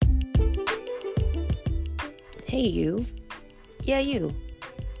Hey you. Yeah, you.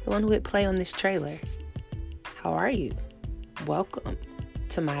 The one who hit play on this trailer. How are you? Welcome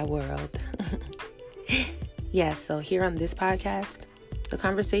to my world. So here on this podcast, the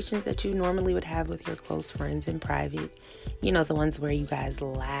conversations that you normally would have with your close friends in private, the ones where you guys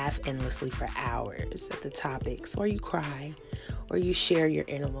laugh endlessly for hours at the topics, or you cry, or you share your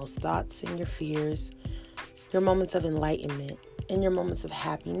innermost thoughts and your fears, your moments of enlightenment, and your moments of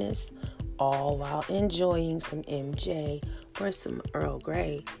happiness, all while enjoying some MJ or some Earl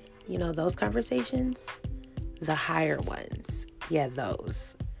Grey. Those conversations, the higher ones.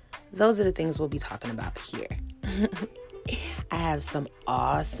 Those are the things we'll be talking about here. I have some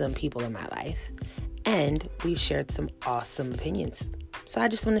awesome people in my life, and we've shared some awesome opinions. So I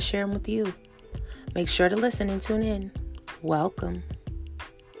just want to share them with you. Make sure to listen and tune in. Welcome.